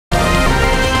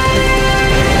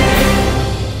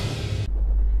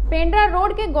Pendra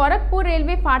road के Gorakhpur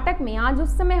railway फाटक में आज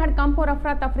उस समय हड़कंप और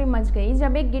अफरा तफरी मच गई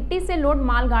जब एक गिट्टी से लोड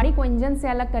मालगाड़ी को इंजन से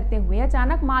अलग करते हुए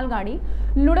अचानक मालगाड़ी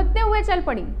लुढ़कते हुए चल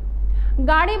पड़ी।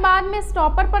 गाड़ी बाद में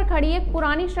स्टॉपर पर खड़ी एक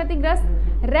पुरानी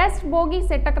क्षतिग्रस्त रेस्ट बोगी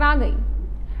से टकरा गई।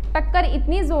 टक्कर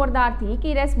इतनी जोरदार थी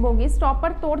कि रेस्ट बोगी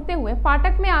स्टॉपर तोड़ते हुए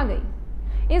फाटक में आ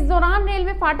गई। इस दौरान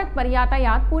रेलवे फाटक पर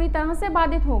यातायात पूरी तरह से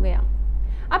बाधित हो गया।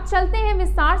 अब चलते हैं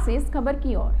विस्तार से इस खबर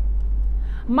की ओर।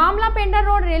 मामला पेंड्रा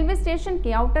रोड रेलवे स्टेशन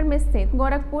के आउटर में स्थित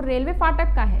गोरखपुर रेलवे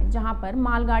फाटक का है, जहां पर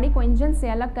मालगाड़ी को इंजन से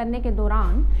अलग करने के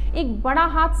दौरान एक बड़ा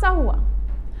हादसा हुआ।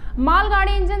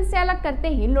 मालगाड़ी इंजन से अलग करते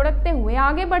ही लुढ़कते हुए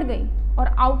आगे बढ़ गई और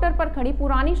आउटर पर खड़ी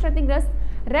पुरानी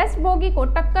क्षतिग्रस्त रेस्ट बोगी को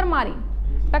टक्कर मारी।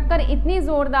 टक्कर इतनी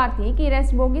जोरदार थी कि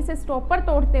रेस्ट बोगी से स्टॉपर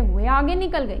तोड़ते हुए आगे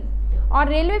निकल गई और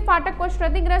रेलवे फाटक को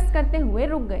क्षतिग्रस्त करते हुए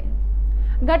रुक गए।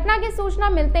 घटना की सूचना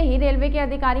मिलते ही रेलवे के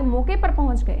अधिकारी मौके पर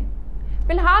पहुंच गए।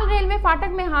 फिलहाल रेलवे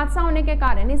फाटक में हादसा होने के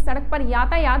कारण इस सड़क पर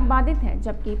यातायात बाधित है,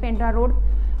 जबकि पेंड्रा रोड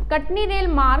कटनी रेल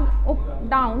मार्ग अप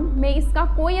डाउन में इसका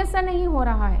कोई असर नहीं हो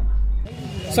रहा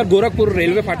है। सर, गोरखपुर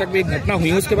रेलवे फाटक में एक घटना हुई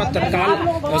है, उसके बाद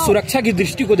तत्काल सुरक्षा की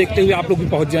दृष्टि को देखते हुए आप लोग भी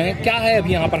पहुंच जाए। क्या है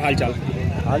अभी यहाँ पर हालचाल?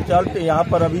 तो यहाँ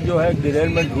पर अभी जो है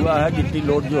डिरेलमेंट हुआ है। गिट्टी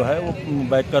लोड जो है वो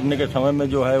बैक करने के समय में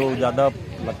जो है वो ज़्यादा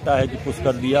लगता है कि पुश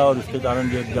कर दिया और उसके कारण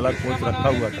जो जला कोच रखा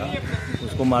हुआ था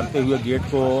उसको मारते हुए गेट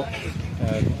को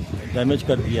डैमेज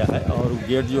कर दिया है और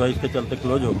गेट जो है इसके चलते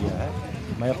क्लोज हो गया है।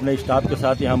 मैं अपने स्टाफ के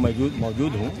साथ यहाँ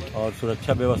मौजूद हूँ और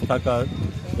सुरक्षा व्यवस्था का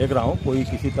देख रहा हूँ। कोई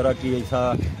किसी तरह की ऐसा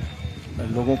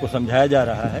लोगों को समझाया जा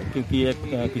रहा है, क्योंकि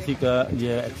एक किसी का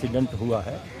ये एक्सीडेंट हुआ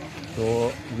है तो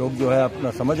लोग जो है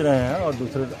अपना समझ रहे हैं और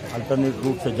दूसरे अल्टरनेट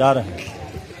रूट से जा रहे हैं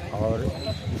और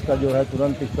इसका जो है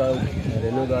तुरंत इसका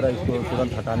रेलवे द्वारा इसको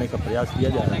तुरंत हटाने का प्रयास किया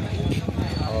जा रहा है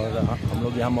और हम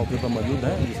लोग यहाँ मौके पर मौजूद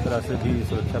हैं। जिस तरह से भी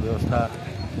सुरक्षा व्यवस्था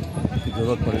की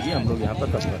जरूरत पड़ेगी हम लोग यहाँ पर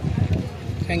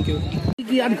तत्पर। Thank you.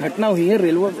 कि आज घटना हुई है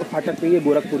रेलवे फाटक पे, ये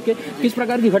गोरखपुर के, किस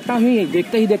प्रकार की घटना हुई?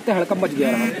 देखते ही देखते हड़कंप मच गया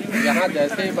रहा। यहाँ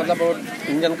जैसे ही मतलब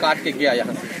इंजन काट के गया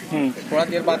यहाँ से थोड़ा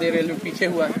देर बाद ये रेलवे पीछे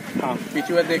हुआ। हाँ।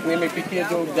 पीछे हुआ देखने में पीछे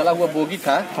जो जला हुआ बोगी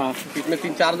था। हाँ। इसमें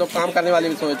 3-4 लोग काम करने वाले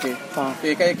भी सोए थे। हाँ। तो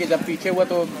एक कि जब पीछे हुआ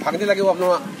तो भागने लगे वो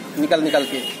अपना निकल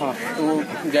के। हाँ।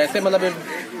 तो जैसे मतलब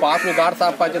पास में गार्ड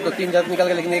साहब पहुंचे तो 3 जन निकल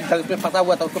गए, लेकिन एक जन पे फंसा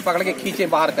हुआ था उसको पकड़ के खींचे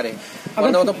बाहर करे,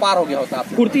 वरना वो तो पार हो गया होता।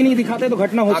 कुर्ती नहीं दिखाते तो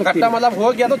घटना हो सकती है। घटना मतलब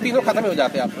हो गया तो तीनों खत्म हो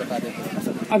जाते। आपको बता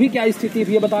देते अभी क्या स्थिति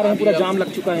है? ये बता रहे हैं पूरा जाम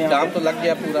लग चुका है। जाम तो लग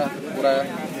गया पूरा।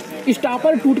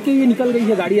 स्टॉपर टूट के ये निकल गई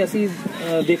है गाड़ी, ऐसी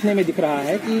देखने में दिख रहा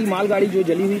है कि मालगाड़ी जो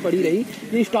जली हुई पड़ी रही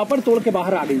ये स्टॉपर तोड़ के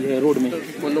बाहर आ गई है रोड में।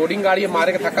 वो लोडिंग गाड़ी है,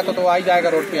 मारे का थक्का तो आ ही जाएगा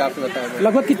रोड पे। आपको बताया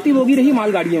लगभग कितनी बोगी रही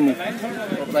मालगाड़ियों में?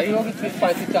 रही होगी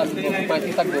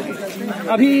 35-40 तक होगी।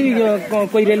 अभी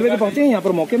कोई रेलवे के पहुंचे हैं यहाँ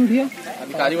पर मौके में भी?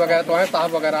 अधिकारी वगैरह तो है,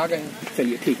 साहब वगैरह आ गए।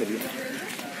 चलिए ठीक है भैया।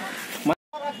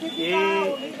 ये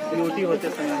यूटी होते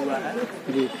समय हुआ है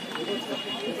जी,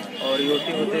 और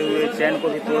यूटी होते हुए चैन को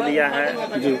भी तोड़ दिया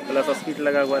है जी, प्लस स्पीड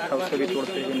लगा हुआ था उसको भी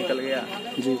तोड़ते हुए निकल गया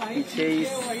जी। पीछे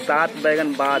 7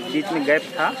 वैगन बाद बीच में गैप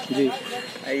था जी,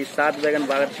 7 वैगन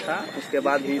बाद था, उसके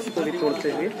बाद भी इसको भी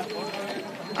तोड़ते हुए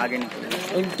आगे निकल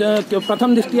गया।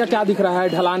 प्रथम दृष्टिया क्या दिख रहा है?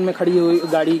 ढलान में खड़ी हुई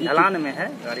गाड़ी ढलान में है,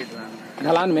 गाड़ी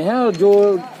ढलान में है और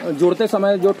जो जोड़ते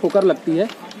समय जो ठोकर लगती है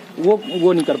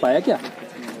वो नहीं कर पाया क्या?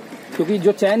 क्योंकि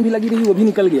जो चैन भी लगी रही वो भी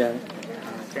निकल गया है।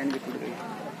 चैन भी टूट गई।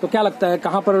 तो क्या लगता है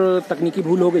कहाँ पर तकनीकी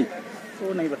भूल हो गई?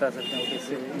 वो नहीं बता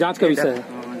सकते, जांच का विषय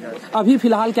है। अभी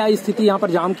फिलहाल क्या स्थिति यहाँ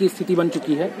पर जाम की स्थिति बन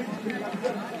चुकी है?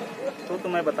 तो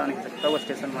मैं बता नहीं सकता, वो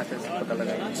स्टेशन मास्टर से पता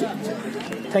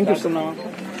लगाइए। Thank you sir.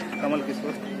 Kamal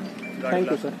Kishore.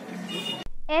 Thank you sir.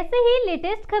 ऐसे ही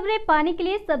लेटेस्ट खबरें पाने के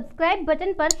लिए सब्सक्राइब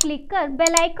बटन पर क्लिक कर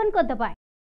बेल आइकन को दबाएं।